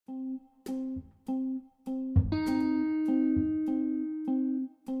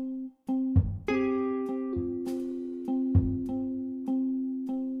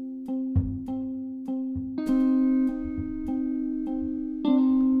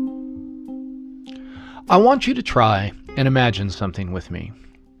I want you to try and imagine something with me.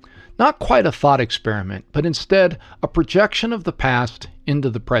 Not quite a thought experiment, but instead a projection of the past into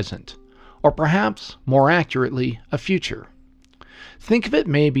the present, or perhaps, more accurately, a future. Think of it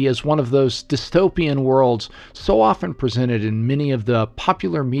maybe as one of those dystopian worlds so often presented in many of the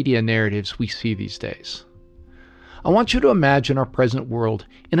popular media narratives we see these days. I want you to imagine our present world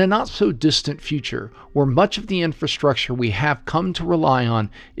in a not so distant future where much of the infrastructure we have come to rely on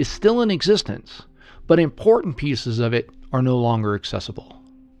is still in existence, but important pieces of it are no longer accessible.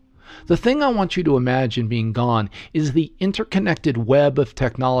 The thing I want you to imagine being gone is the interconnected web of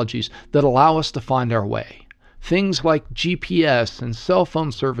technologies that allow us to find our way. Things like GPS and cell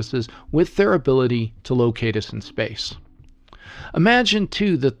phone services with their ability to locate us in space. Imagine,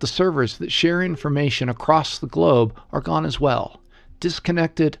 too, that the servers that share information across the globe are gone as well,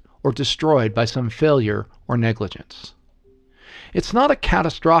 disconnected or destroyed by some failure or negligence. It's not a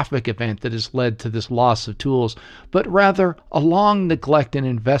catastrophic event that has led to this loss of tools, but rather a long neglect in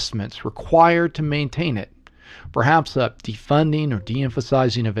investments required to maintain it. Perhaps a defunding or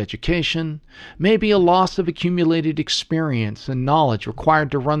de-emphasizing of education, maybe a loss of accumulated experience and knowledge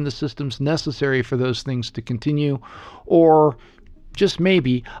required to run the systems necessary for those things to continue, or just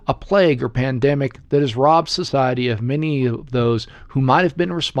maybe a plague or pandemic that has robbed society of many of those who might have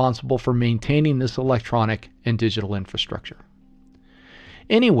been responsible for maintaining this electronic and digital infrastructure.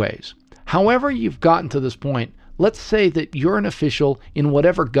 Anyways, however you've gotten to this point, let's say that you're an official in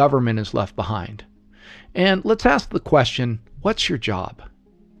whatever government is left behind. And let's ask the question, what's your job?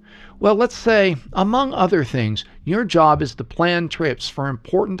 Well, let's say, among other things, your job is to plan trips for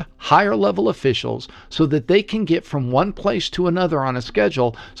important higher-level officials so that they can get from one place to another on a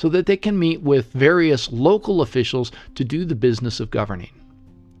schedule so that they can meet with various local officials to do the business of governing.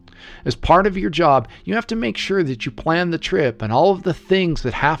 As part of your job, you have to make sure that you plan the trip and all of the things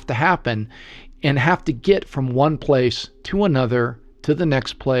that have to happen and have to get from one place to another, to the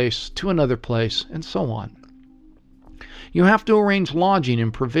next place, to another place, and so on. You have to arrange lodging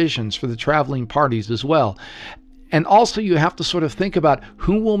and provisions for the traveling parties as well. And also you have to sort of think about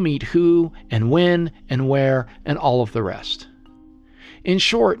who will meet who and when and where and all of the rest. In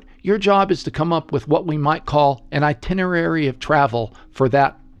short, your job is to come up with what we might call an itinerary of travel for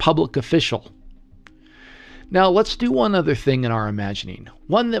that public official. Now let's do one other thing in our imagining,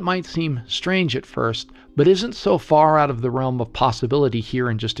 one that might seem strange at first, but isn't so far out of the realm of possibility here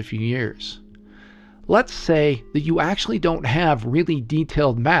in just a few years. Let's say that you actually don't have really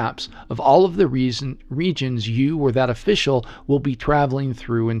detailed maps of all of the regions you or that official will be traveling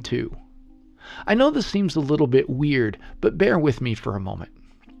through and to. I know this seems a little bit weird, but bear with me for a moment.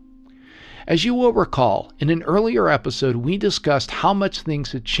 As you will recall, in an earlier episode we discussed how much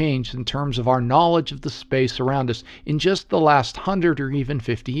things had changed in terms of our knowledge of the space around us in just the last 100 or even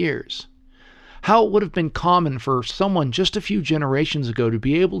 50 years. How it would have been common for someone just a few generations ago to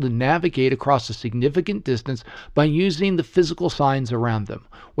be able to navigate across a significant distance by using the physical signs around them,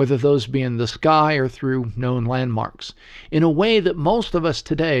 whether those be in the sky or through known landmarks, in a way that most of us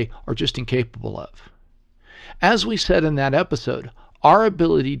today are just incapable of. As we said in that episode, our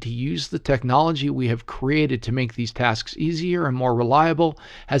ability to use the technology we have created to make these tasks easier and more reliable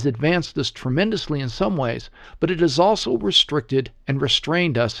has advanced us tremendously in some ways, but it has also restricted and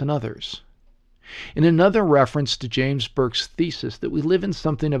restrained us in others. In another reference to James Burke's thesis that we live in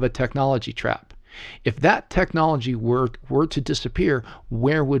something of a technology trap. If that technology were to disappear,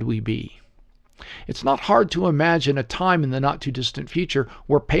 where would we be? It's not hard to imagine a time in the not-too-distant future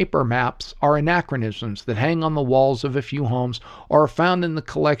where paper maps are anachronisms that hang on the walls of a few homes or are found in the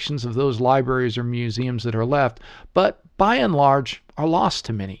collections of those libraries or museums that are left, but by and large are lost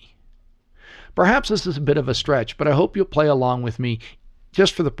to many. Perhaps this is a bit of a stretch, but I hope you'll play along with me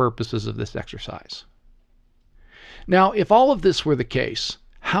just for the purposes of this exercise. Now, if all of this were the case,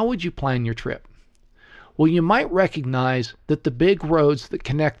 how would you plan your trip? Well, you might recognize that the big roads that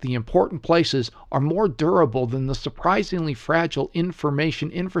connect the important places are more durable than the surprisingly fragile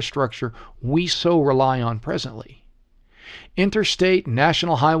information infrastructure we so rely on presently. Interstate and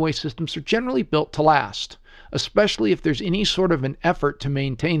national highway systems are generally built to last, especially if there's any sort of an effort to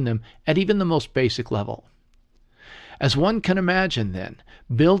maintain them at even the most basic level. As one can imagine then,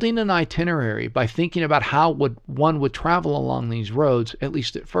 building an itinerary by thinking about how one would travel along these roads, at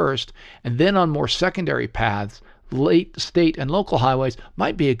least at first, and then on more secondary paths, late state and local highways,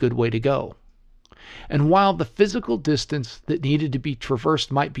 might be a good way to go. And while the physical distance that needed to be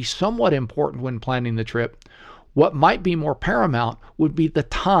traversed might be somewhat important when planning the trip, what might be more paramount would be the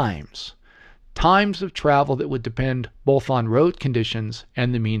times of travel that would depend both on road conditions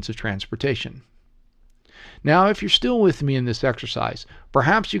and the means of transportation. Now, if you're still with me in this exercise,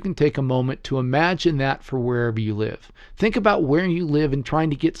 perhaps you can take a moment to imagine that for wherever you live. Think about where you live and trying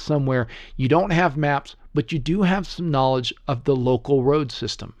to get somewhere. You don't have maps, but you do have some knowledge of the local road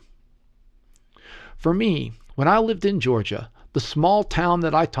system. For me, when I lived in Georgia, the small town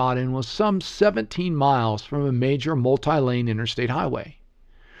that I taught in was some 17 miles from a major multi-lane interstate highway.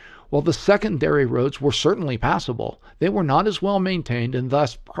 While the secondary roads were certainly passable, they were not as well maintained and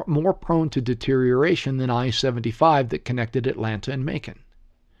thus more prone to deterioration than I-75 that connected Atlanta and Macon.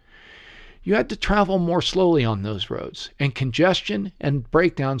 You had to travel more slowly on those roads, and congestion and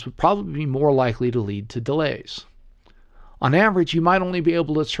breakdowns would probably be more likely to lead to delays. On average, you might only be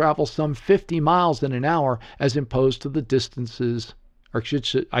able to travel some 50 miles in an hour as opposed to the distances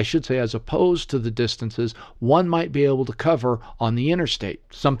as opposed to the distances one might be able to cover on the interstate,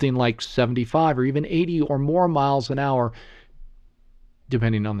 something like 75 or even 80 or more miles an hour,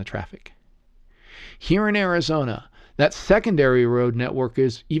 depending on the traffic. Here in Arizona, that secondary road network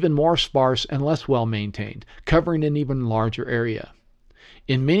is even more sparse and less well maintained, covering an even larger area.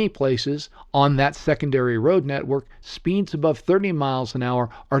 In many places on that secondary road network, speeds above 30 miles an hour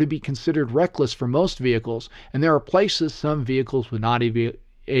are to be considered reckless for most vehicles, and there are places some vehicles would not be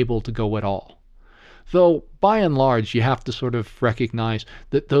able to go at all. Though, by and large, you have to sort of recognize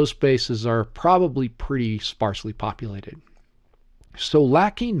that those spaces are probably pretty sparsely populated. So,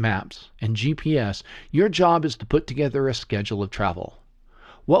 lacking maps and GPS, your job is to put together a schedule of travel.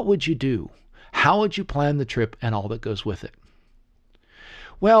 What would you do? How would you plan the trip and all that goes with it?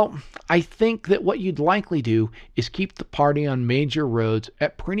 Well, I think that what you'd likely do is keep the party on major roads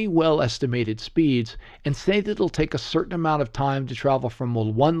at pretty well estimated speeds and say that it'll take a certain amount of time to travel from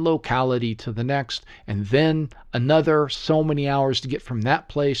one locality to the next and then another so many hours to get from that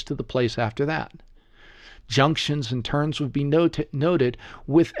place to the place after that. Junctions and turns would be noted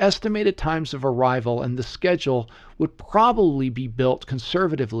with estimated times of arrival, and the schedule would probably be built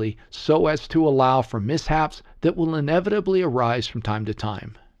conservatively so as to allow for mishaps that will inevitably arise from time to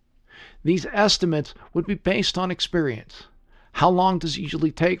time. These estimates would be based on experience. How long does it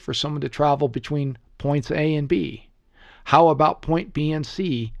usually take for someone to travel between points A and B? How about point B and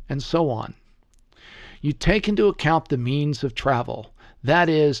C, and so on? You take into account the means of travel. That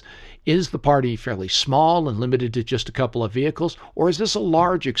is the party fairly small and limited to just a couple of vehicles, or is this a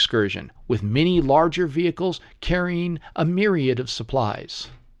large excursion with many larger vehicles carrying a myriad of supplies?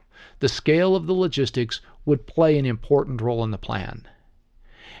 The scale of the logistics would play an important role in the plan.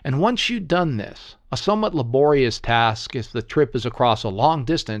 And once you've done this, a somewhat laborious task if the trip is across a long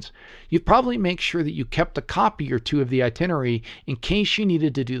distance, you'd probably make sure that you kept a copy or two of the itinerary in case you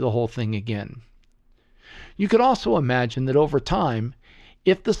needed to do the whole thing again. You could also imagine that over time,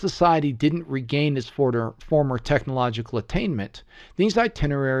 if the society didn't regain its former technological attainment, these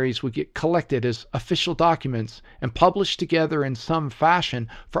itineraries would get collected as official documents and published together in some fashion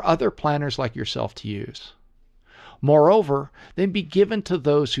for other planners like yourself to use. Moreover, they'd be given to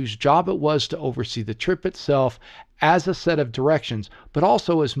those whose job it was to oversee the trip itself as a set of directions, but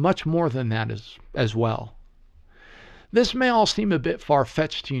also as much more than that as well. This may all seem a bit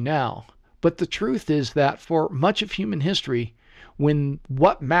far-fetched to you now, but the truth is that for much of human history, when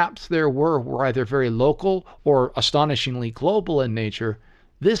what maps there were either very local or astonishingly global in nature,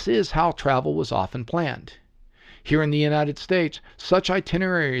 this is how travel was often planned. Here in the United States, such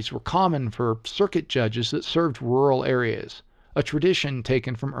itineraries were common for circuit judges that served rural areas, a tradition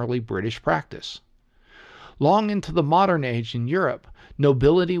taken from early British practice. Long into the modern age in Europe,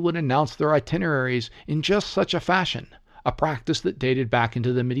 nobility would announce their itineraries in just such a fashion, a practice that dated back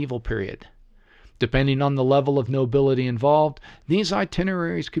into the medieval period. Depending on the level of nobility involved, these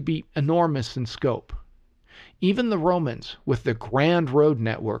itineraries could be enormous in scope. Even the Romans, with their grand road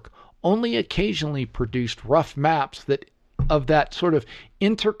network, only occasionally produced rough maps of that sort of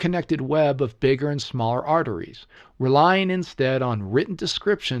interconnected web of bigger and smaller arteries, relying instead on written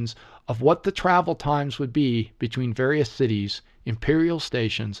descriptions of what the travel times would be between various cities, imperial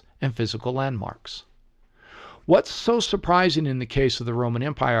stations, and physical landmarks. What's so surprising in the case of the Roman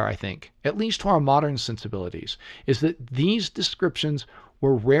Empire, I think, at least to our modern sensibilities, is that these descriptions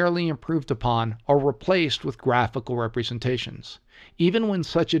were rarely improved upon or replaced with graphical representations, even when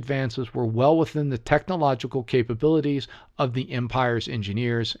such advances were well within the technological capabilities of the empire's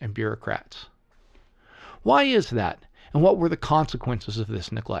engineers and bureaucrats. Why is that, and what were the consequences of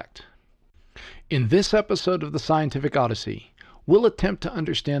this neglect? In this episode of the Scientific Odyssey, we'll attempt to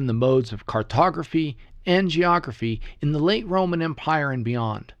understand the modes of cartography and geography in the late Roman Empire and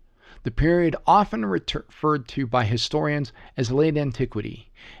beyond, the period often referred to by historians as late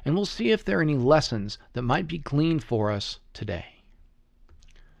antiquity, and we'll see if there are any lessons that might be gleaned for us today.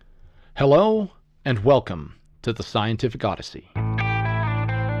 Hello, and welcome to the Scientific Odyssey.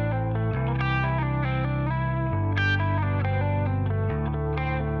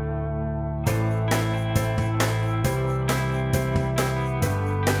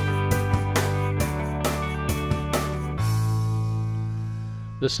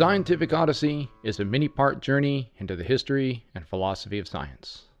 The Scientific Odyssey is a mini-part journey into the history and philosophy of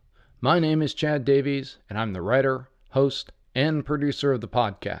science. My name is Chad Davies, and I'm the writer, host, and producer of the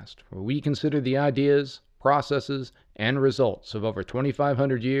podcast, where we consider the ideas, processes, and results of over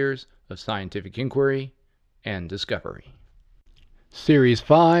 2,500 years of scientific inquiry and discovery. Series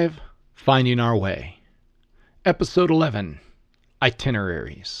 5, Finding Our Way. Episode 11,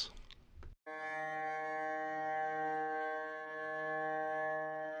 Itineraries.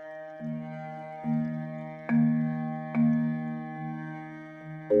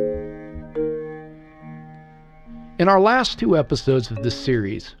 In our last two episodes of this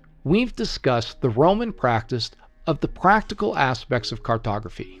series, we've discussed the Roman practice of the practical aspects of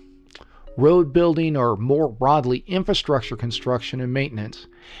cartography, road building, or more broadly, infrastructure construction and maintenance,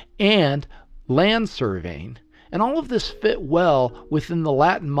 and land surveying, and all of this fit well within the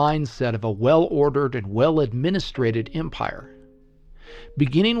Latin mindset of a well-ordered and well-administrated empire.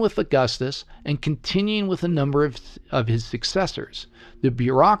 Beginning with Augustus and continuing with a number of his successors, the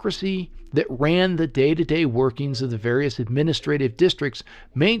bureaucracy that ran the day-to-day workings of the various administrative districts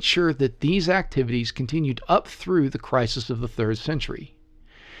made sure that these activities continued up through the crisis of the 3rd century.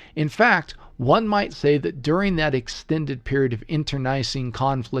 In fact, one might say that during that extended period of internecine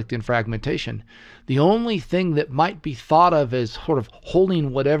conflict and fragmentation, the only thing that might be thought of as sort of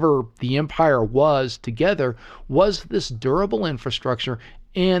holding whatever the empire was together was this durable infrastructure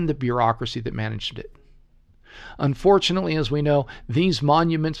and the bureaucracy that managed it. Unfortunately, as we know, these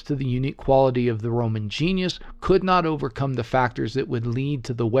monuments to the unique quality of the Roman genius could not overcome the factors that would lead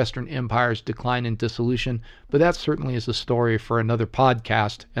to the Western Empire's decline and dissolution, but that certainly is a story for another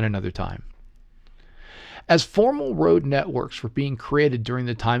podcast and another time. As formal road networks were being created during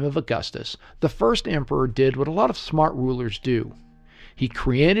the time of Augustus, the first emperor did what a lot of smart rulers do. He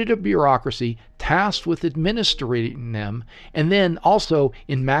created a bureaucracy tasked with administrating them and then also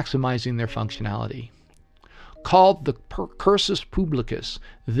in maximizing their functionality. Called the Cursus Publicus,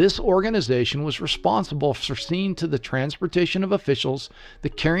 this organization was responsible for seeing to the transportation of officials, the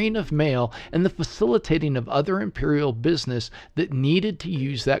carrying of mail, and the facilitating of other imperial business that needed to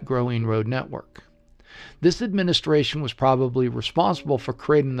use that growing road network. This administration was probably responsible for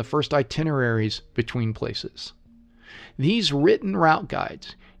creating the first itineraries between places. These written route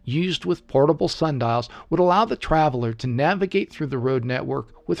guides, used with portable sundials, would allow the traveler to navigate through the road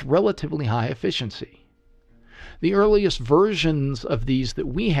network with relatively high efficiency. The earliest versions of these that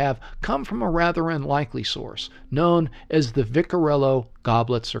we have come from a rather unlikely source, known as the Vicarello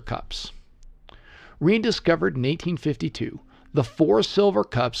goblets or cups. Rediscovered in 1852, the 4 silver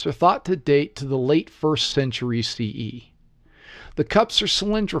cups are thought to date to the late 1st century CE. The cups are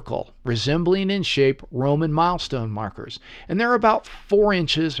cylindrical, resembling in shape Roman milestone markers, and they're about 4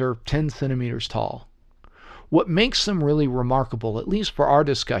 inches or 10 centimeters tall. What makes them really remarkable, at least for our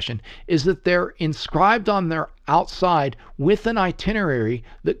discussion, is that they're inscribed on their outside with an itinerary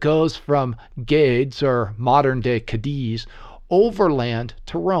that goes from Gades, or modern-day Cadiz, overland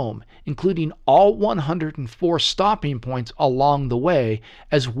to Rome, including all 104 stopping points along the way,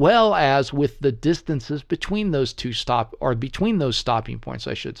 as well as with the distances between those stopping points,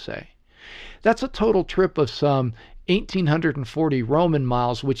 I should say. That's a total trip of some 1,840 Roman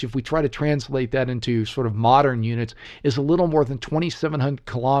miles, which, if we try to translate that into sort of modern units, is a little more than 2,700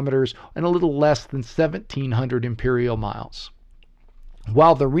 kilometers and a little less than 1,700 imperial miles.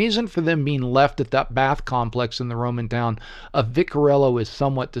 While the reason for them being left at that bath complex in the Roman town of Vicarello is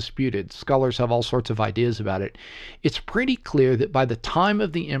somewhat disputed, scholars have all sorts of ideas about it, it's pretty clear that by the time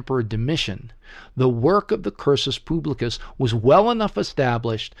of the Emperor Domitian, the work of the Cursus Publicus was well enough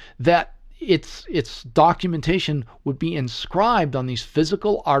established that its documentation would be inscribed on these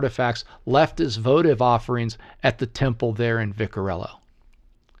physical artifacts left as votive offerings at the temple there in Vicarello.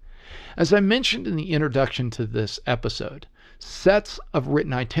 As I mentioned in the introduction to this episode, sets of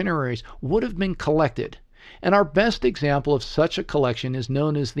written itineraries would have been collected, and our best example of such a collection is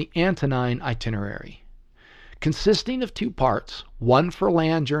known as the Antonine itinerary. Consisting of 2 parts, one for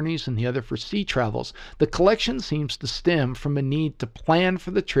land journeys and the other for sea travels, the collection seems to stem from a need to plan for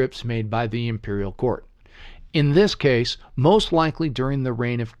the trips made by the imperial court. In this case, most likely during the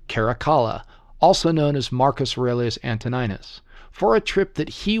reign of Caracalla, also known as Marcus Aurelius Antoninus, for a trip that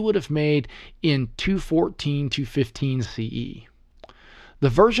he would have made in 214-215 CE. The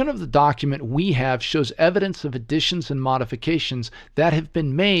version of the document we have shows evidence of additions and modifications that have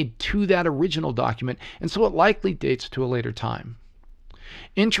been made to that original document, and so it likely dates to a later time.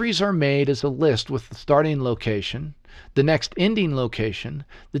 Entries are made as a list with the starting location, the next ending location,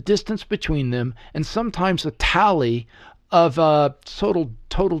 the distance between them, and sometimes a tally of a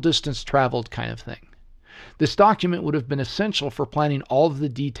total distance traveled kind of thing. This document would have been essential for planning all of the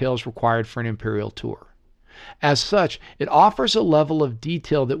details required for an imperial tour. As such, it offers a level of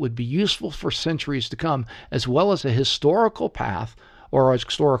detail that would be useful for centuries to come, as well as a historical path, or a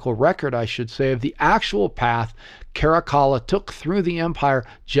historical record, I should say, of the actual path Caracalla took through the empire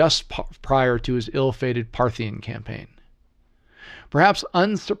just prior to his ill-fated Parthian campaign. Perhaps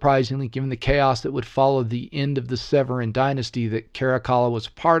unsurprisingly, given the chaos that would follow the end of the Severan dynasty that Caracalla was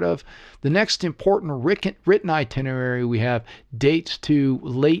a part of, the next important written itinerary we have dates to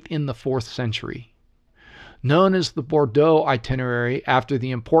late in the 4th century. Known as the Bordeaux itinerary, after the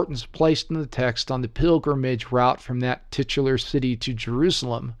importance placed in the text on the pilgrimage route from that titular city to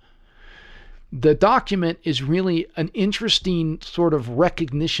Jerusalem, the document is really an interesting sort of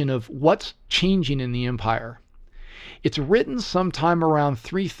recognition of what's changing in the empire. It's written sometime around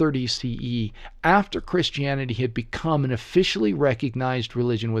 330 CE, after Christianity had become an officially recognized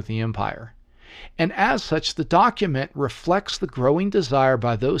religion with the empire. And as such, the document reflects the growing desire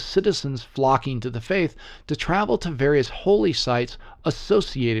by those citizens flocking to the faith to travel to various holy sites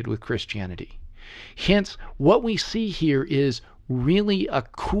associated with Christianity. Hence, what we see here is really a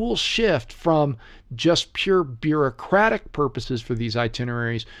cool shift from just pure bureaucratic purposes for these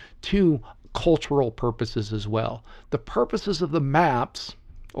itineraries to cultural purposes as well. The purposes of the maps,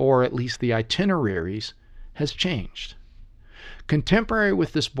 or at least the itineraries, has changed. Contemporary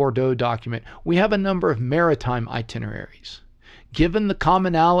with this Bordeaux document, we have a number of maritime itineraries. Given the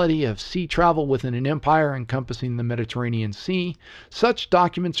commonality of sea travel within an empire encompassing the Mediterranean Sea, such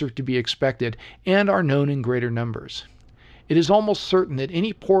documents are to be expected and are known in greater numbers. It is almost certain that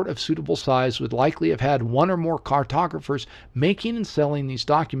any port of suitable size would likely have had one or more cartographers making and selling these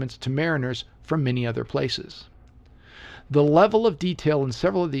documents to mariners from many other places. The level of detail in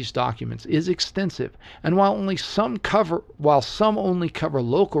several of these documents is extensive, and while some only cover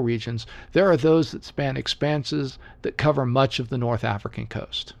local regions, there are those that span expanses that cover much of the North African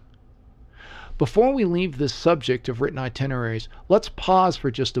coast. Before we leave this subject of written itineraries, let's pause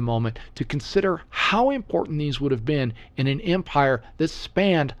for just a moment to consider how important these would have been in an empire that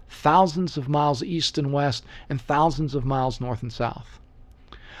spanned thousands of miles east and west and thousands of miles north and south.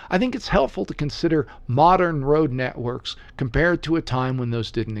 I think it's helpful to consider modern road networks compared to a time when those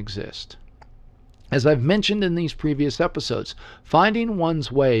didn't exist. As I've mentioned in these previous episodes, finding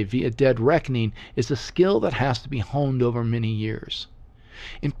one's way via dead reckoning is a skill that has to be honed over many years.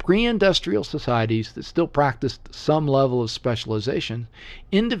 In pre-industrial societies that still practiced some level of specialization,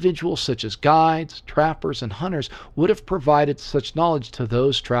 individuals such as guides, trappers, and hunters would have provided such knowledge to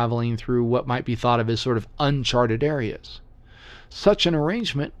those traveling through what might be thought of as sort of uncharted areas. Such an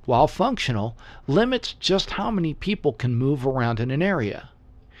arrangement, while functional, limits just how many people can move around in an area.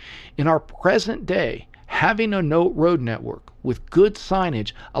 In our present day, having a road network with good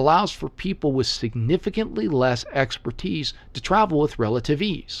signage allows for people with significantly less expertise to travel with relative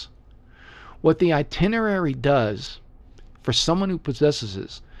ease. What the itinerary does for someone who possesses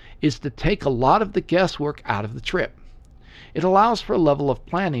this is to take a lot of the guesswork out of the trip. It allows for a level of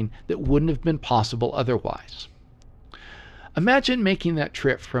planning that wouldn't have been possible otherwise. Imagine making that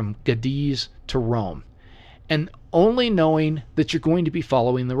trip from Cadiz to Rome and only knowing that you're going to be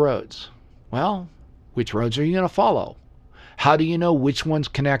following the roads. Well, which roads are you going to follow? How do you know which ones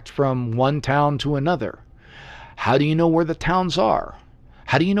connect from one town to another? How do you know where the towns are?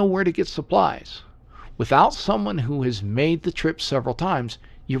 How do you know where to get supplies? Without someone who has made the trip several times,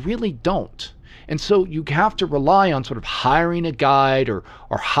 you really don't. And so you have to rely on sort of hiring a guide or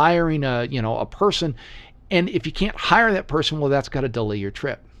hiring a person. And if you can't hire that person, well, that's got to delay your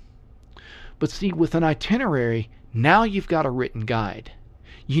trip. But see, with an itinerary, now you've got a written guide.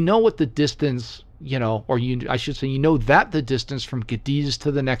 You know what the distance, you know that the distance from Cadiz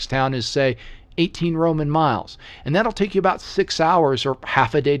to the next town is, say, 18 Roman miles. And that'll take you about 6 hours or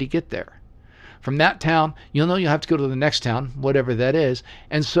half a day to get there. From that town, you'll know you'll have to go to the next town, whatever that is.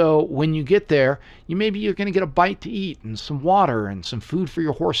 And so when you get there, you're going to get a bite to eat and some water and some food for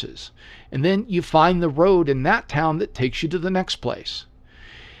your horses. And then you find the road in that town that takes you to the next place.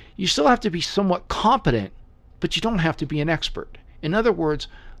 You still have to be somewhat competent, but you don't have to be an expert. In other words,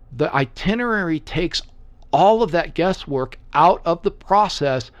 the itinerary takes all of that guesswork out of the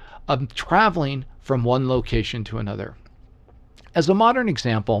process of traveling from one location to another. As a modern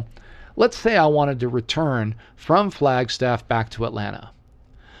example, let's say I wanted to return from Flagstaff back to Atlanta.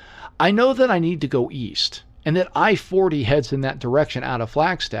 I know that I need to go east and that I-40 heads in that direction out of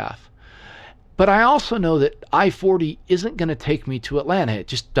Flagstaff. But I also know that I-40 isn't going to take me to Atlanta. It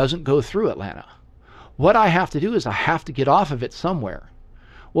just doesn't go through Atlanta. What I have to do is I have to get off of it somewhere.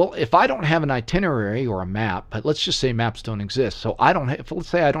 Well, if I don't have an itinerary or a map, but let's just say maps don't exist. So let's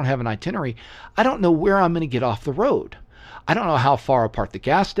say I don't have an itinerary, I don't know where I'm going to get off the road. I don't know how far apart the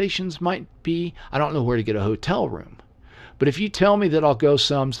gas stations might be. I don't know where to get a hotel room. But if you tell me that I'll go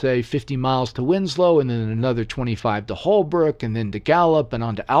some, say, 50 miles to Winslow and then another 25 to Holbrook and then to Gallup and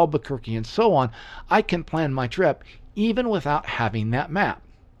on to Albuquerque and so on, I can plan my trip even without having that map.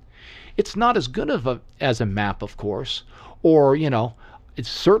 It's not as good as a map, of course, or, it's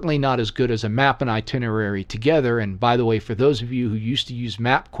certainly not as good as a map and itinerary together. And by the way, for those of you who used to use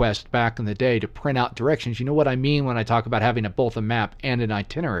MapQuest back in the day to print out directions, you know what I mean when I talk about having both a map and an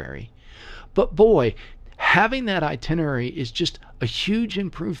itinerary. But boy, having that itinerary is just a huge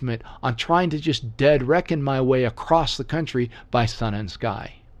improvement on trying to just dead reckon my way across the country by sun and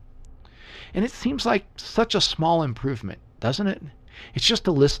sky. And it seems like such a small improvement, doesn't it? It's just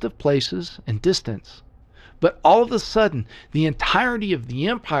a list of places and distance. But all of a sudden, the entirety of the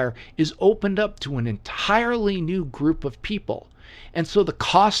empire is opened up to an entirely new group of people. And so the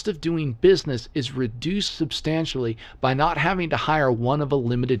cost of doing business is reduced substantially by not having to hire one of a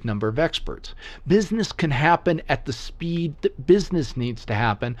limited number of experts. Business can happen at the speed that business needs to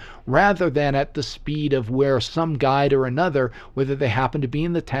happen, rather than at the speed of where some guide or another, whether they happen to be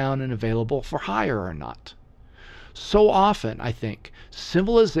in the town and available for hire or not. So often, I think,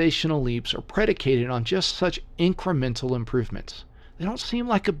 civilizational leaps are predicated on just such incremental improvements. They don't seem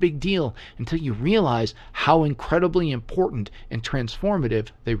like a big deal until you realize how incredibly important and transformative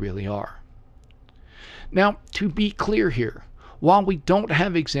they really are. Now, to be clear here, while we don't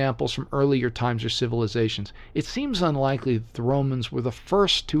have examples from earlier times or civilizations, it seems unlikely that the Romans were the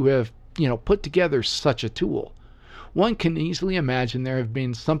first to have, put together such a tool. One can easily imagine there have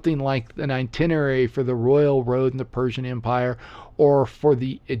been something like an itinerary for the royal road in the Persian Empire, or for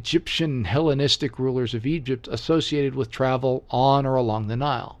the Egyptian and Hellenistic rulers of Egypt associated with travel on or along the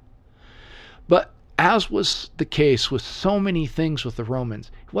Nile. But as was the case with so many things with the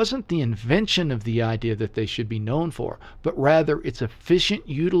Romans, it wasn't the invention of the idea that they should be known for, but rather its efficient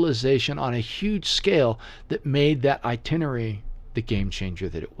utilization on a huge scale that made that itinerary the game changer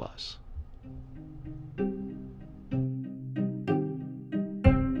that it was.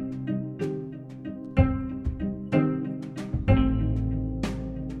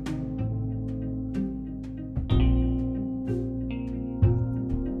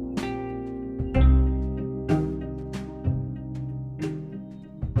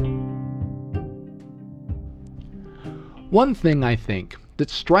 One thing I think that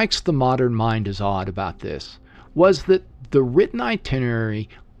strikes the modern mind as odd about this was that the written itinerary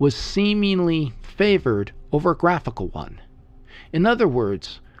was seemingly favored over a graphical one. In other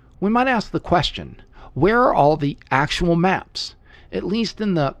words, we might ask the question, where are all the actual maps, at least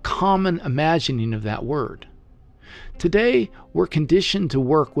in the common imagining of that word? Today, we're conditioned to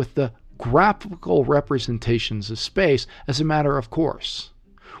work with the graphical representations of space as a matter of course,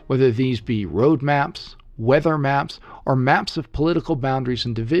 whether these be road maps, weather maps, or maps of political boundaries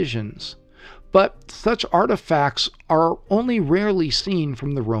and divisions. But such artifacts are only rarely seen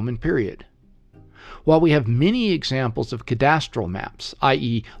from the Roman period. While we have many examples of cadastral maps,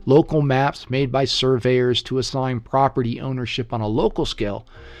 i.e. local maps made by surveyors to assign property ownership on a local scale,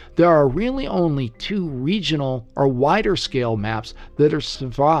 there are really only 2 regional or wider scale maps that are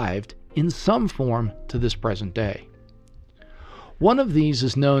survived in some form to this present day. One of these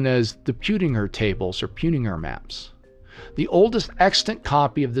is known as the Putinger tables or Putinger maps. The oldest extant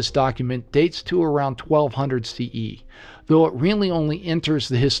copy of this document dates to around 1200 CE, though it really only enters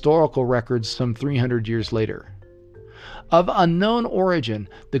the historical records some 300 years later. Of unknown origin,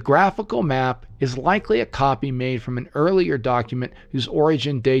 the graphical map is likely a copy made from an earlier document whose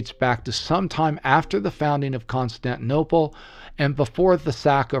origin dates back to sometime after the founding of Constantinople and before the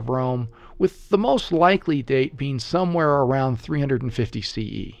sack of Rome, with the most likely date being somewhere around 350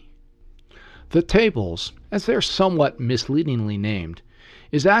 CE. The tables, as they're somewhat misleadingly named,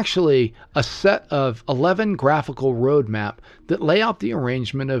 is actually a set of 11 graphical road map that lay out the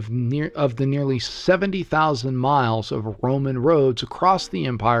arrangement of the nearly 70,000 miles of Roman roads across the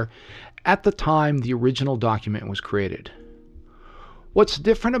empire at the time the original document was created. What's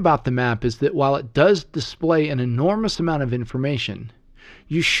different about the map is that while it does display an enormous amount of information,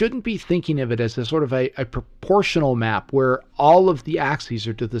 you shouldn't be thinking of it as a sort of a proportional map where all of the axes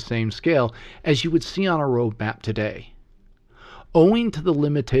are to the same scale as you would see on a road map today. Owing to the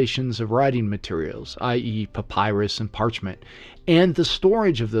limitations of writing materials, i.e. papyrus and parchment, and the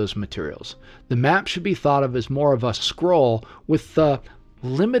storage of those materials, the map should be thought of as more of a scroll with the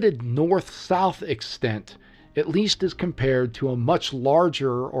limited north-south extent, at least as compared to a much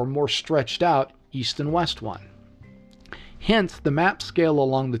larger or more stretched out east and west one. Hence, the map scale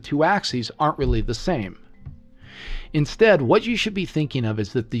along the two axes aren't really the same. Instead, what you should be thinking of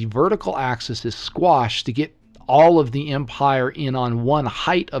is that the vertical axis is squashed to get all of the empire in on one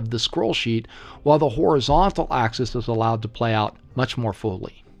height of the scroll sheet, while the horizontal axis is allowed to play out much more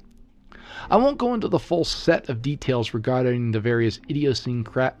fully. I won't go into the full set of details regarding the various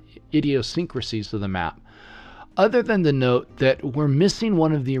idiosyncrasies of the map, other than to note that we're missing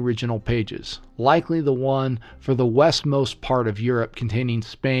one of the original pages, likely the one for the westmost part of Europe containing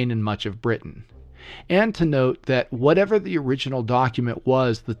Spain and much of Britain. And to note that whatever the original document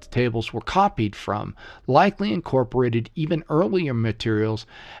was that the tables were copied from likely incorporated even earlier materials,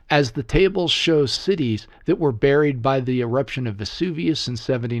 as the tables show cities that were buried by the eruption of Vesuvius in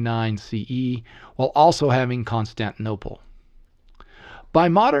 79 CE, while also having Constantinople. By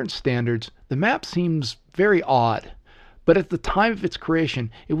modern standards, the map seems very odd, but at the time of its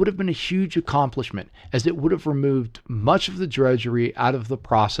creation, it would have been a huge accomplishment, as it would have removed much of the drudgery out of the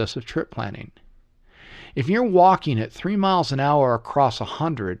process of trip planning. If you're walking at 3 miles an hour across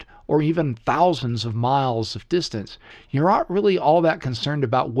 100 or even thousands of miles of distance, you're not really all that concerned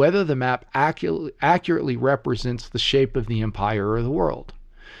about whether the map accurately represents the shape of the empire or the world.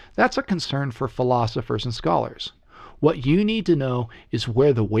 That's a concern for philosophers and scholars. What you need to know is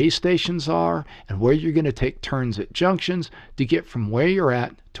where the way stations are and where you're going to take turns at junctions to get from where you're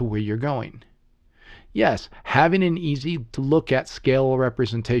at to where you're going. Yes, having an easy to look at scale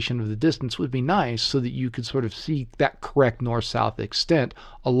representation of the distance would be nice so that you could sort of see that correct north-south extent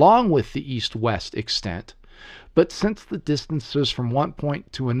along with the east-west extent. But since the distances from one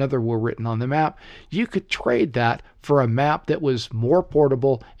point to another were written on the map, you could trade that for a map that was more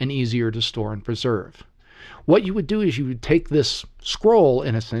portable and easier to store and preserve. What you would do is you would take this scroll,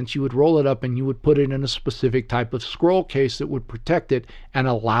 in a sense, you would roll it up and you would put it in a specific type of scroll case that would protect it and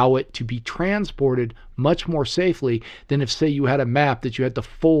allow it to be transported much more safely than if, say, you had a map that you had to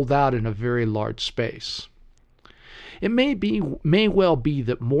fold out in a very large space. It may well be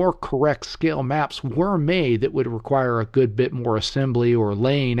that more correct scale maps were made that would require a good bit more assembly or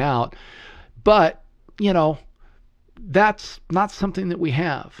laying out, but, that's not something that we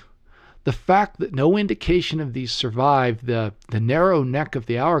have. The fact that no indication of these survived the narrow neck of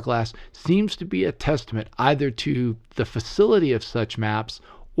the hourglass seems to be a testament either to the facility of such maps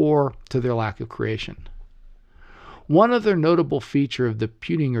or to their lack of creation. One other notable feature of the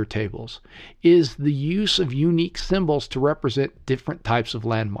Putinger tables is the use of unique symbols to represent different types of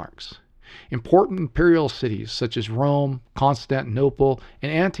landmarks. Important imperial cities such as Rome, Constantinople,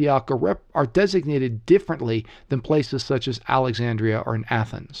 and Antioch are designated differently than places such as Alexandria or in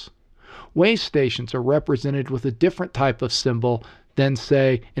Athens. Way stations are represented with a different type of symbol than,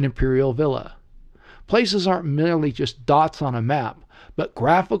 say, an imperial villa. Places aren't merely just dots on a map, but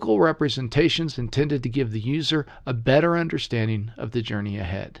graphical representations intended to give the user a better understanding of the journey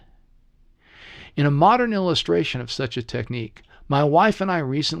ahead. In a modern illustration of such a technique, my wife and I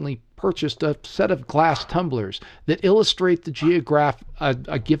recently purchased a set of glass tumblers that illustrate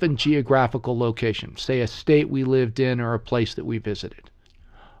a given geographical location, say a state we lived in or a place that we visited.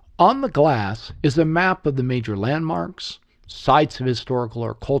 On the glass is a map of the major landmarks, sites of historical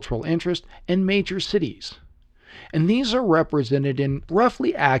or cultural interest, and major cities. And these are represented in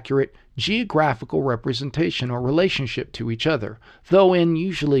roughly accurate geographical representation or relationship to each other, though in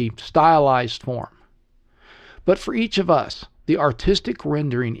usually stylized form. But for each of us, the artistic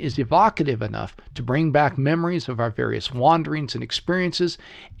rendering is evocative enough to bring back memories of our various wanderings and experiences,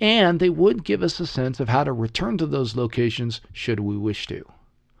 and they would give us a sense of how to return to those locations should we wish to.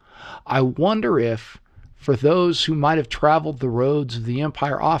 I wonder if, for those who might have traveled the roads of the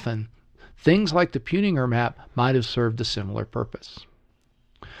empire often, things like the Putinger map might have served a similar purpose.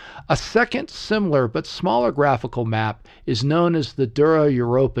 A second similar but smaller graphical map is known as the Dura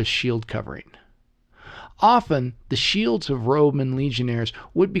Europa shield covering. Often, the shields of Roman legionnaires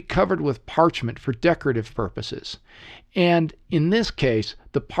would be covered with parchment for decorative purposes, and in this case,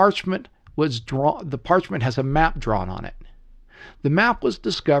 the parchment has a map drawn on it. The map was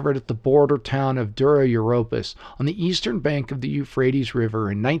discovered at the border town of Dura Europos on the eastern bank of the Euphrates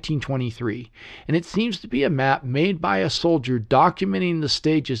River in 1923, and it seems to be a map made by a soldier documenting the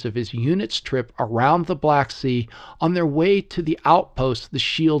stages of his unit's trip around the Black Sea on their way to the outpost the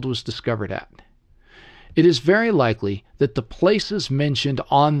shield was discovered at. It is very likely that the places mentioned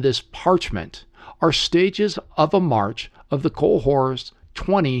on this parchment are stages of a march of the cohorts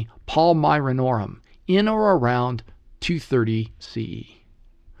 20 Palmyrinorum in or around 230 CE.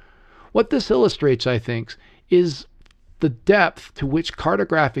 What this illustrates, I think, is the depth to which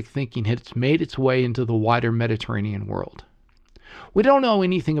cartographic thinking has made its way into the wider Mediterranean world. We don't know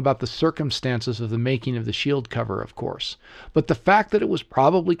anything about the circumstances of the making of the shield cover, of course, but the fact that it was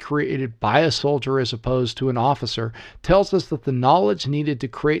probably created by a soldier as opposed to an officer tells us that the knowledge needed to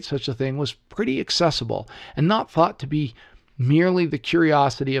create such a thing was pretty accessible and not thought to be merely the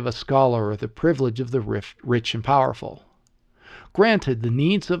curiosity of a scholar or the privilege of the rich and powerful. Granted, the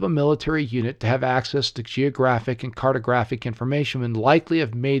needs of a military unit to have access to geographic and cartographic information would likely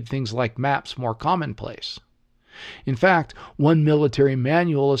have made things like maps more commonplace. In fact, one military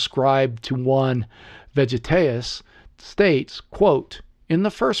manual ascribed to one Vegetius states, quote, "In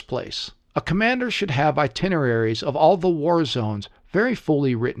the first place, a commander should have itineraries of all the war zones very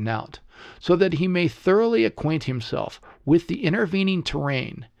fully written out, so that he may thoroughly acquaint himself with the intervening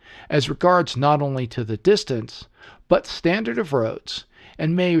terrain, as regards not only to the distance, but standard of roads,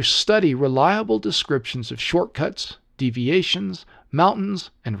 and may study reliable descriptions of shortcuts, deviations,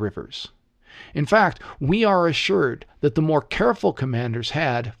 mountains, and rivers." In fact, we are assured that the more careful commanders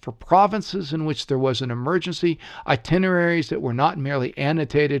had, for provinces in which there was an emergency, itineraries that were not merely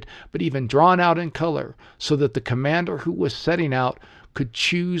annotated, but even drawn out in color, so that the commander who was setting out could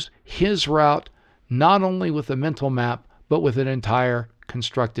choose his route not only with a mental map, but with an entire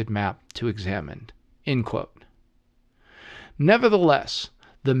constructed map to examine. End quote. Nevertheless,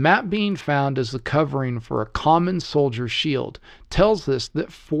 the map being found as the covering for a common soldier's shield tells us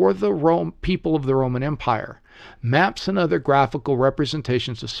that for the people of the Roman Empire, maps and other graphical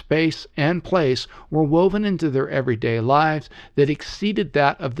representations of space and place were woven into their everyday lives that exceeded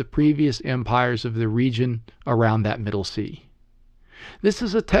that of the previous empires of the region around that Middle Sea. This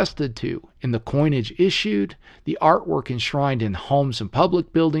is attested to in the coinage issued, the artwork enshrined in homes and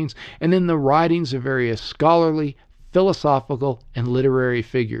public buildings, and in the writings of various scholarly, philosophical, and literary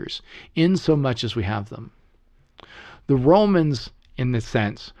figures, insomuch as we have them. The Romans, in this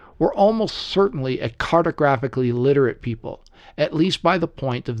sense, were almost certainly a cartographically literate people, at least by the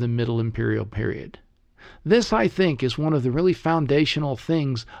point of the Middle Imperial period. This, I think, is one of the really foundational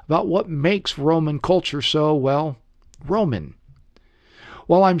things about what makes Roman culture so, well, Roman.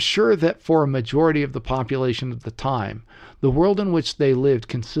 While I'm sure that for a majority of the population at the time, the world in which they lived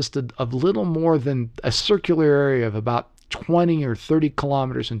consisted of little more than a circular area of about 20 or 30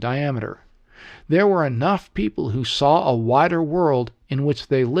 kilometers in diameter, there were enough people who saw a wider world in which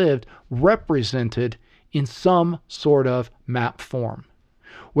they lived represented in some sort of map form.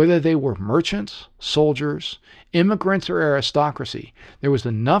 Whether they were merchants, soldiers, immigrants, or aristocracy, there was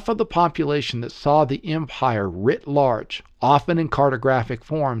enough of the population that saw the empire writ large, often in cartographic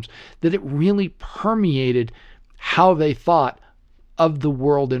forms, that it really permeated how they thought of the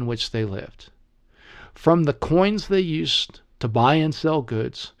world in which they lived. From the coins they used to buy and sell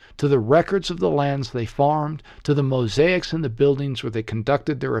goods, to the records of the lands they farmed, to the mosaics in the buildings where they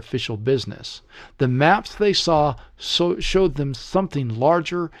conducted their official business, the maps they saw showed them something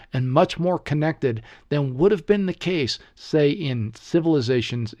larger and much more connected than would have been the case, say, in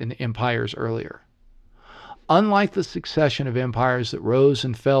civilizations and empires earlier. Unlike the succession of empires that rose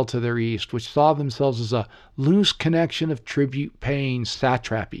and fell to their east, which saw themselves as a loose connection of tribute-paying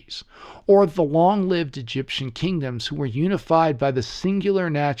satrapies, or the long-lived Egyptian kingdoms who were unified by the singular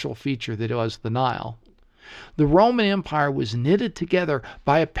natural feature that was the Nile, the Roman Empire was knitted together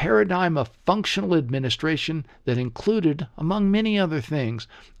by a paradigm of functional administration that included, among many other things,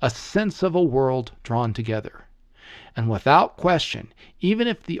 a sense of a world drawn together. And without question, even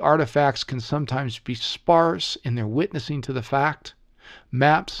if the artifacts can sometimes be sparse in their witnessing to the fact,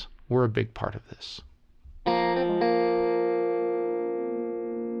 maps were a big part of this.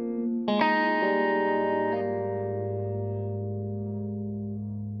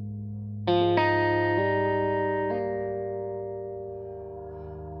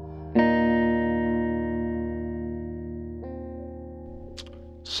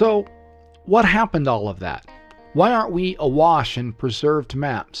 So, what happened to all of that? Why aren't we awash in preserved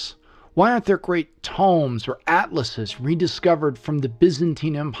maps? Why aren't there great tomes or atlases rediscovered from the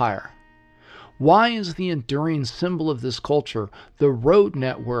Byzantine Empire? Why is the enduring symbol of this culture the road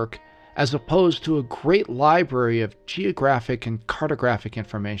network as opposed to a great library of geographic and cartographic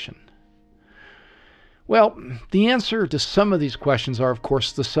information? Well, the answer to some of these questions are, of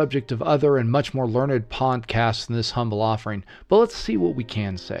course, the subject of other and much more learned podcasts than this humble offering, but let's see what we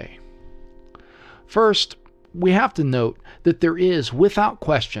can say. First, we have to note that there is, without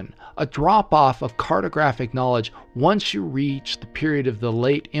question, a drop-off of cartographic knowledge once you reach the period of the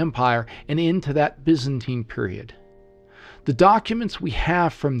late Empire and into that Byzantine period. The documents we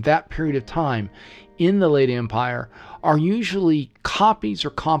have from that period of time in the late Empire are usually copies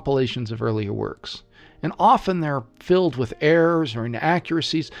or compilations of earlier works, and often they're filled with errors or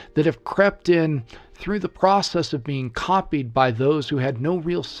inaccuracies that have crept in through the process of being copied by those who had no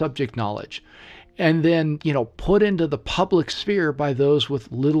real subject knowledge, and then, put into the public sphere by those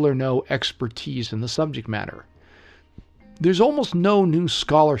with little or no expertise in the subject matter. There's almost no new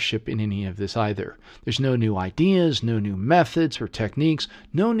scholarship in any of this either. There's no new ideas, no new methods or techniques,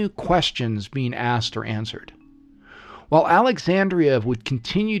 no new questions being asked or answered. While Alexandria would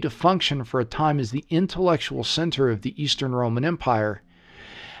continue to function for a time as the intellectual center of the Eastern Roman Empire,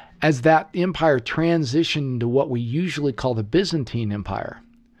 as that empire transitioned to what we usually call the Byzantine Empire,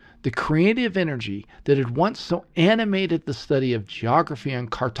 the creative energy that had once so animated the study of geography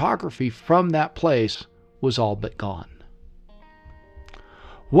and cartography from that place was all but gone.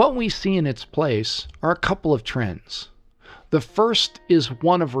 What we see in its place are a couple of trends. The first is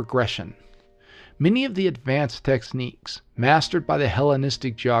one of regression. Many of the advanced techniques mastered by the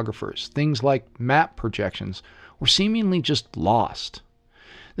Hellenistic geographers, things like map projections, were seemingly just lost.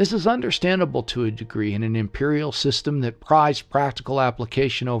 This is understandable to a degree in an imperial system that prized practical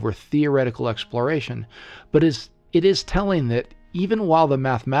application over theoretical exploration, but it is telling that even while the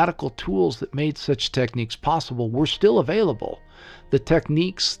mathematical tools that made such techniques possible were still available, the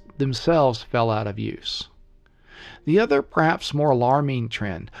techniques themselves fell out of use. The other, perhaps more alarming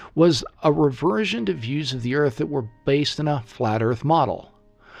trend was a reversion to views of the Earth that were based in a flat Earth model.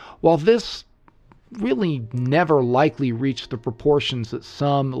 While this really never likely reached the proportions that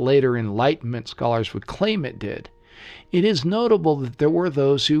some later Enlightenment scholars would claim it did, it is notable that there were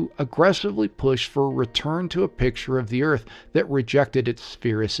those who aggressively pushed for a return to a picture of the Earth that rejected its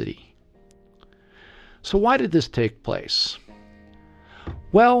sphericity. So why did this take place?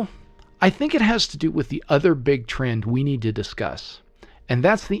 Well, I think it has to do with the other big trend we need to discuss, and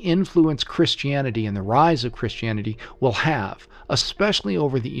that's the influence Christianity and the rise of Christianity will have, especially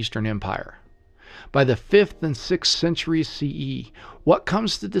over the Eastern Empire. By the 5th and 6th centuries CE, what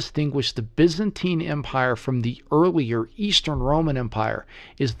comes to distinguish the Byzantine Empire from the earlier Eastern Roman Empire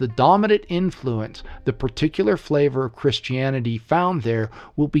is the dominant influence the particular flavor of Christianity found there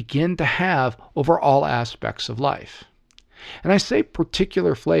will begin to have over all aspects of life. And I say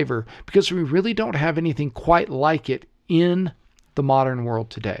particular flavor because we really don't have anything quite like it in the modern world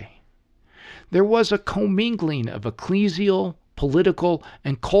today. There was a commingling of ecclesial, political,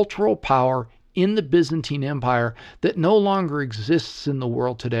 and cultural power in the Byzantine Empire that no longer exists in the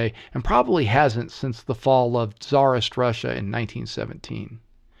world today and probably hasn't since the fall of Tsarist Russia in 1917.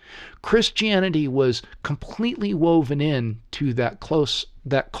 Christianity was completely woven into that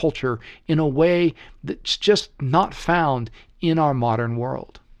culture in a way that's just not found in our modern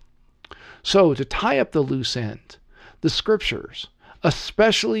world. So, to tie up the loose end, the scriptures,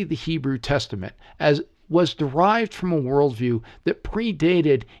 especially the Hebrew Testament, was derived from a worldview that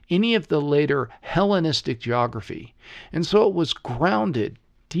predated any of the later Hellenistic geography, and so it was grounded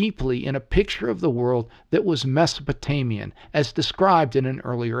deeply in a picture of the world that was Mesopotamian, as described in an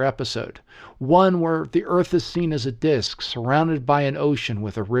earlier episode, one where the earth is seen as a disk surrounded by an ocean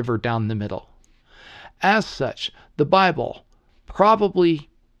with a river down the middle. As such, the Bible, probably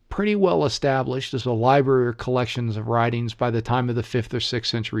pretty well established as a library or collections of writings by the time of the 5th or 6th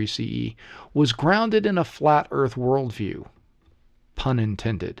century CE, was grounded in a flat earth worldview. Pun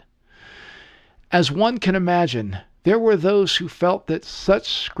intended. As one can imagine, there were those who felt that such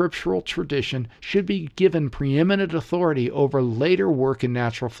scriptural tradition should be given preeminent authority over later work in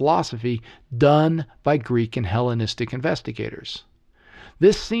natural philosophy done by Greek and Hellenistic investigators.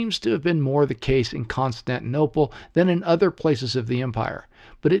 This seems to have been more the case in Constantinople than in other places of the empire,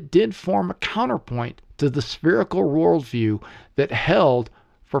 but it did form a counterpoint to the spherical worldview that held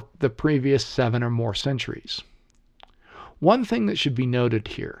for the previous 7 or more centuries. One thing that should be noted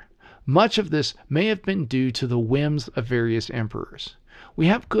here, much of this may have been due to the whims of various emperors. We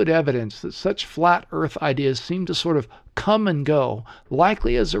have good evidence that such flat earth ideas seem to sort of come and go,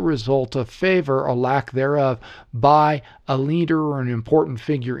 likely as a result of favor or lack thereof by a leader or an important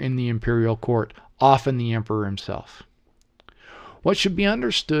figure in the imperial court, often the emperor himself. What should be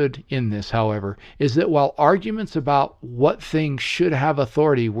understood in this, however, is that while arguments about what things should have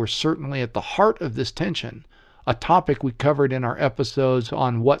authority were certainly at the heart of this tension, a topic we covered in our episodes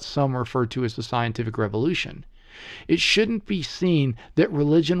on what some refer to as the scientific revolution, it shouldn't be seen that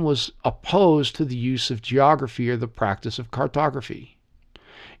religion was opposed to the use of geography or the practice of cartography.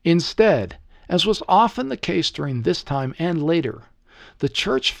 Instead, as was often the case during this time and later, the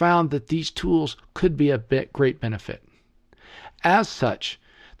church found that these tools could be a great benefit. As such,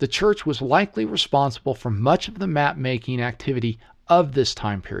 the church was likely responsible for much of the map-making activity of this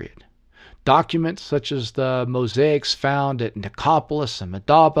time period. Documents such as the mosaics found at Nicopolis and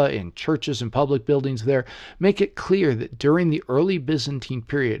Madaba in churches and public buildings there make it clear that during the early Byzantine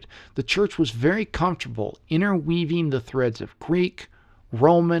period, the church was very comfortable interweaving the threads of Greek,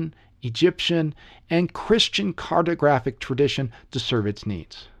 Roman, Egyptian, and Christian cartographic tradition to serve its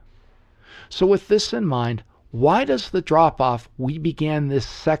needs. So with this in mind, why does the drop-off we began this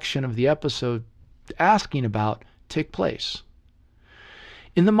section of the episode asking about take place?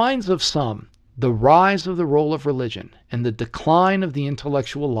 In the minds of some, the rise of the role of religion and the decline of the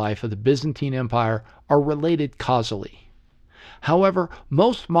intellectual life of the Byzantine Empire are related causally. However,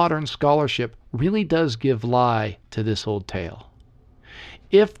 most modern scholarship really does give lie to this old tale.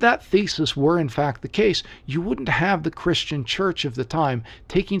 If that thesis were in fact the case, you wouldn't have the Christian church of the time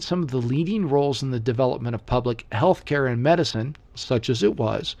taking some of the leading roles in the development of public health care and medicine, such as it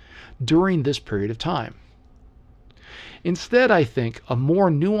was, during this period of time. Instead, I think a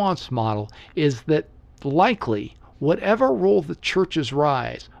more nuanced model is that likely whatever role the church's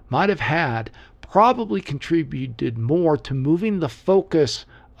rise might have had probably contributed more to moving the focus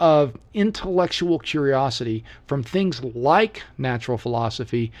of intellectual curiosity from things like natural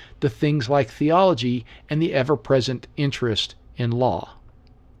philosophy to things like theology and the ever-present interest in law.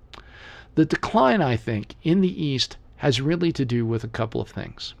 The decline, I think, in the East has really to do with a couple of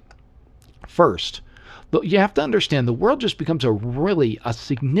things. First, you have to understand the world just becomes a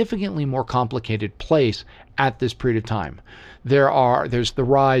significantly more complicated place at this period of time. There's the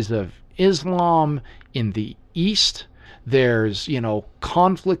rise of Islam in the East. There's,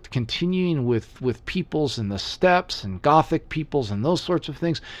 conflict continuing with peoples in the steppes and Gothic peoples and those sorts of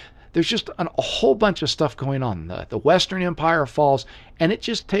things. There's just a whole bunch of stuff going on. The Western Empire falls, and it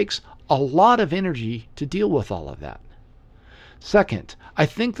just takes a lot of energy to deal with all of that. Second, I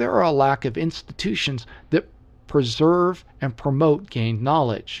think there are a lack of institutions that preserve and promote gained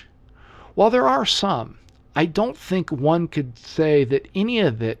knowledge. While there are some, I don't think one could say that any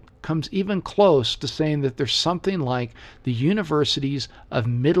of it comes even close to saying that there's something like the universities of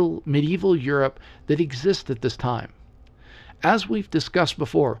medieval Europe that exist at this time. As we've discussed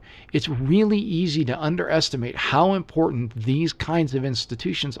before, it's really easy to underestimate how important these kinds of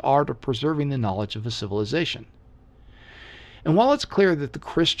institutions are to preserving the knowledge of a civilization. And while it's clear that the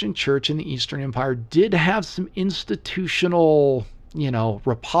Christian church in the Eastern Empire did have some institutional,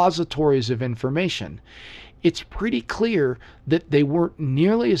 repositories of information, it's pretty clear that they weren't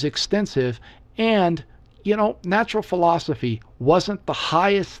nearly as extensive, and, natural philosophy wasn't the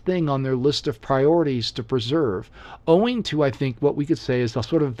highest thing on their list of priorities to preserve, owing to, I think, what we could say is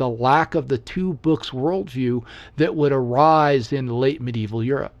the lack of the two books worldview that would arise in late medieval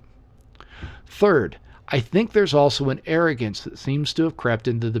Europe. Third, I think there's also an arrogance that seems to have crept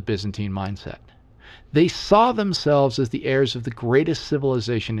into the Byzantine mindset. They saw themselves as the heirs of the greatest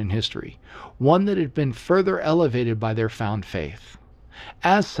civilization in history, one that had been further elevated by their found faith.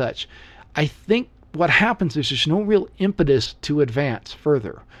 As such, I think what happens is there's no real impetus to advance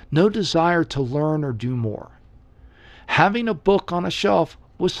further, no desire to learn or do more. Having a book on a shelf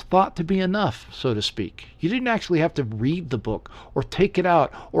was thought to be enough, so to speak. You didn't actually have to read the book or take it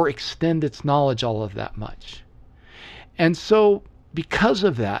out or extend its knowledge all of that much. And so, because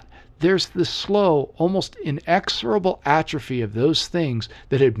of that, there's this slow, almost inexorable atrophy of those things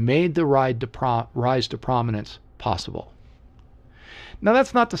that had made the rise to prominence possible. Now,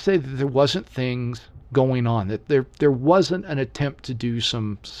 that's not to say that there wasn't things going on, that there wasn't an attempt to do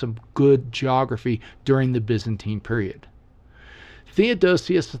some good geography during the Byzantine period.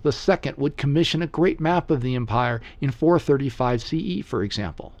 Theodosius II would commission a great map of the empire in 435 CE, for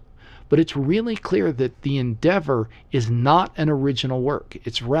example. But it's really clear that the endeavor is not an original work.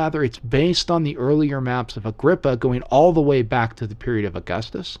 It's based on the earlier maps of Agrippa going all the way back to the period of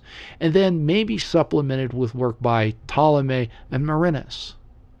Augustus, and then maybe supplemented with work by Ptolemy and Marinus.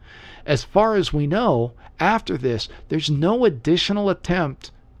 As far as we know, after this, there's no additional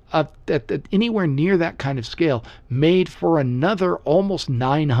attempt at anywhere near that kind of scale made for another almost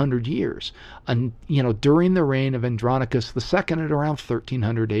 900 years, during the reign of Andronicus II at around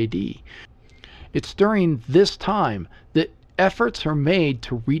 1300 AD. It's during this time that efforts are made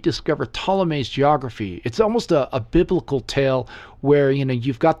to rediscover Ptolemy's geography. It's almost a biblical tale where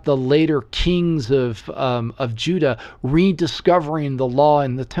you've got the later kings of Judah rediscovering the law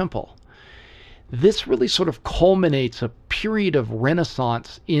in the temple. This really sort of culminates a period of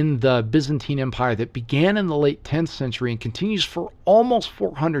renaissance in the Byzantine Empire that began in the late 10th century and continues for almost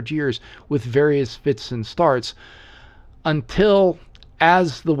 400 years with various fits and starts until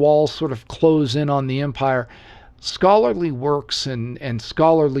as the walls sort of close in on the empire, scholarly works and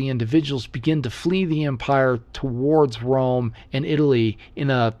scholarly individuals begin to flee the empire towards Rome and Italy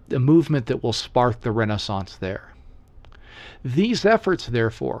in a movement that will spark the Renaissance there. These efforts,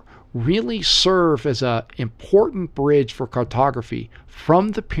 therefore, really serve as an important bridge for cartography from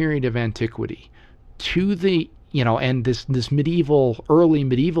the period of antiquity to the and this early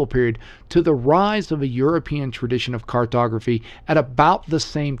medieval period to the rise of a European tradition of cartography at about the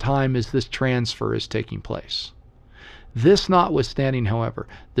same time as this transfer is taking place. This notwithstanding, however,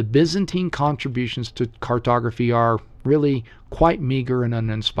 the Byzantine contributions to cartography are really quite meager and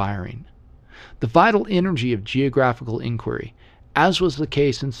uninspiring. The vital energy of geographical inquiry, as was the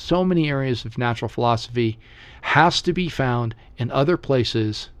case in so many areas of natural philosophy, has to be found in other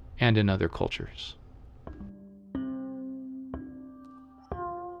places and in other cultures.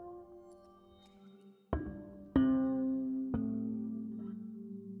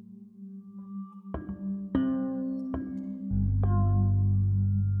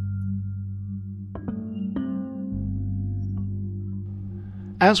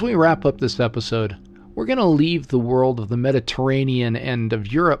 As we wrap up this episode, we're going to leave the world of the Mediterranean and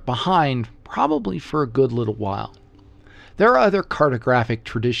of Europe behind probably for a good little while. There are other cartographic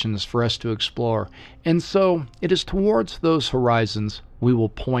traditions for us to explore, and so it is towards those horizons we will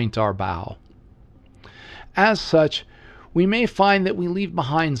point our bow. As such, we may find that we leave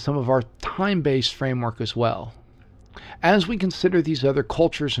behind some of our time-based framework as well. As we consider these other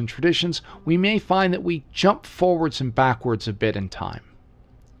cultures and traditions, we may find that we jump forwards and backwards a bit in time.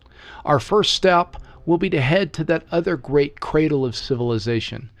 Our first step will be to head to that other great cradle of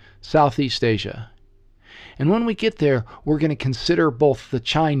civilization, Southeast Asia. And when we get there, we're going to consider both the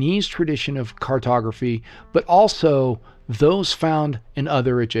Chinese tradition of cartography, but also those found in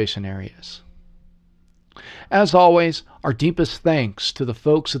other adjacent areas. As always, our deepest thanks to the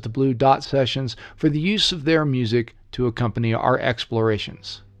folks at the Blue Dot Sessions for the use of their music to accompany our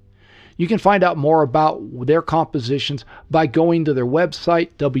explorations. You can find out more about their compositions by going to their website,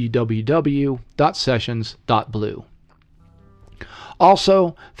 www.sessions.blue.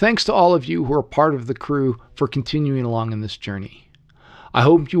 Also, thanks to all of you who are part of the crew for continuing along in this journey. I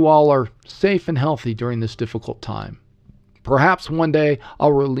hope you all are safe and healthy during this difficult time. Perhaps one day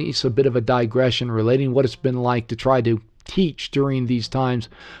I'll release a bit of a digression relating what it's been like to try to teach during these times,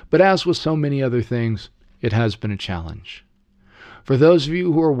 but as with so many other things, it has been a challenge. For those of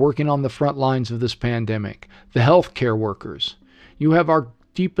you who are working on the front lines of this pandemic, the healthcare workers, you have our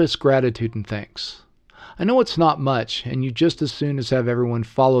deepest gratitude and thanks. I know it's not much, and you just as soon as have everyone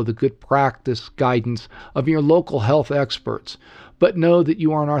follow the good practice guidance of your local health experts, but know that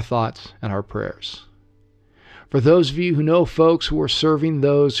you are in our thoughts and our prayers. For those of you who know folks who are serving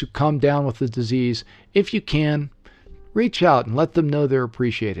those who come down with the disease, if you can, reach out and let them know they're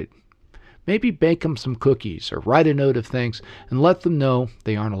appreciated. Maybe bake them some cookies or write a note of thanks and let them know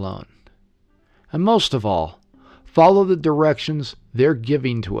they aren't alone. And most of all, follow the directions they're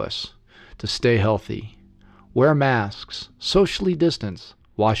giving to us to stay healthy. Wear masks, socially distance,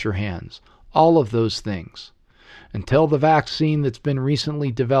 wash your hands, all of those things. Until the vaccine that's been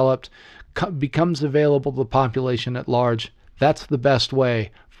recently developed becomes available to the population at large, that's the best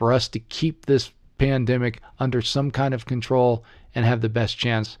way for us to keep this pandemic under some kind of control and have the best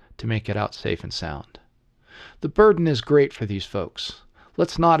chance to make it out safe and sound. The burden is great for these folks.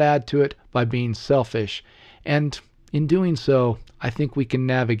 Let's not add to it by being selfish, and in doing so, I think we can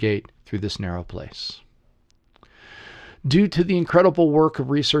navigate through this narrow place. Due to the incredible work of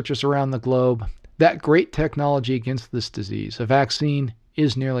researchers around the globe, that great technology against this disease, a vaccine,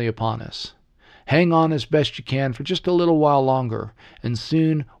 is nearly upon us. Hang on as best you can for just a little while longer, and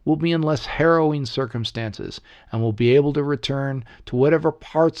soon we'll be in less harrowing circumstances, and we'll be able to return to whatever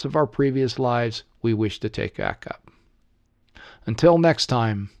parts of our previous lives we wish to take back up. Until next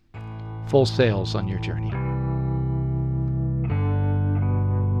time, full sails on your journey.